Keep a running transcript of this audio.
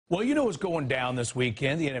Well, you know what's going down this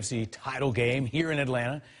weekend, the NFC title game here in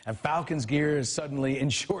Atlanta, and Falcons gear is suddenly in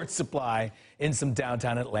short supply in some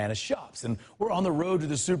downtown Atlanta shops. And we're on the road to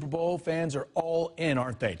the Super Bowl. Fans are all in,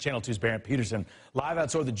 aren't they? Channel 2's Barrett Peterson live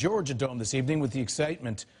outside the Georgia Dome this evening with the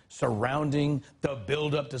excitement surrounding the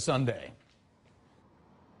build-up to Sunday.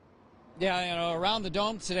 Yeah, you know, around the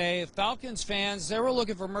Dome today, Falcons fans, they were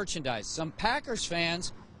looking for merchandise. Some Packers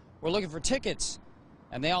fans were looking for tickets,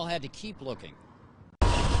 and they all had to keep looking.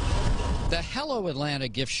 The Hello Atlanta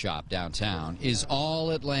gift shop downtown is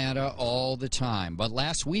all Atlanta all the time. But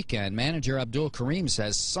last weekend, manager Abdul Karim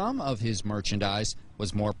says some of his merchandise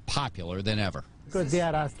was more popular than ever. Because they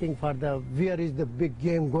are asking for where is the big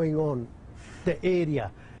game going on, the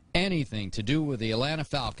area. Anything to do with the Atlanta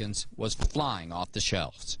Falcons was flying off the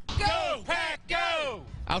shelves. Go, Pack, go!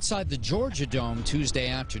 Outside the Georgia Dome Tuesday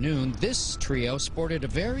afternoon, this trio sported a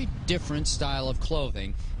very different style of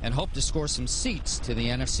clothing and hoped to score some seats to the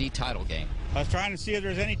NFC title game. I was trying to see if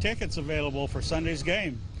there's any tickets available for Sunday's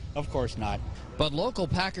game. Of course not. But local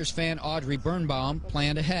Packers fan Audrey Birnbaum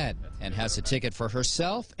planned ahead and has a ticket for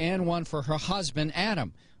herself and one for her husband,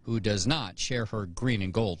 Adam, who does not share her green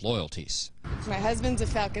and gold loyalties. My husband's a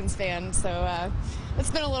Falcons fan, so it's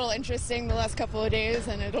been a little interesting the last couple of days,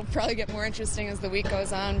 and it'll probably get more interesting as the week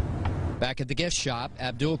goes on. Back at the gift shop,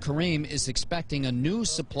 Abdul Karim is expecting a new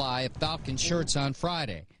supply of Falcon shirts on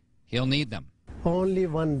Friday. He'll need them. Only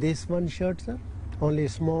this one shirt, sir. Only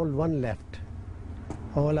small one left.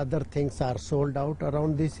 All other things are sold out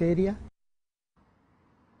around this area.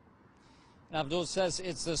 Abdul says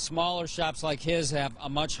it's the smaller shops like his have a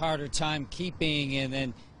much harder time keeping and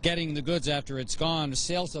then getting the goods after it's gone. The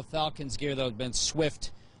sales of Falcons gear, though, have been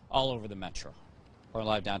swift all over the metro. We're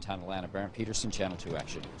live downtown Atlanta. Barrett Peterson, Channel 2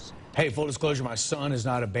 Action News. Hey, full disclosure, my son is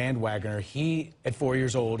not a bandwagoner. He, at 4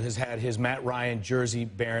 years old, has had his Matt Ryan jersey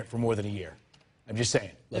Barrett for more than a year. I'm just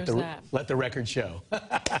saying. Let the record show.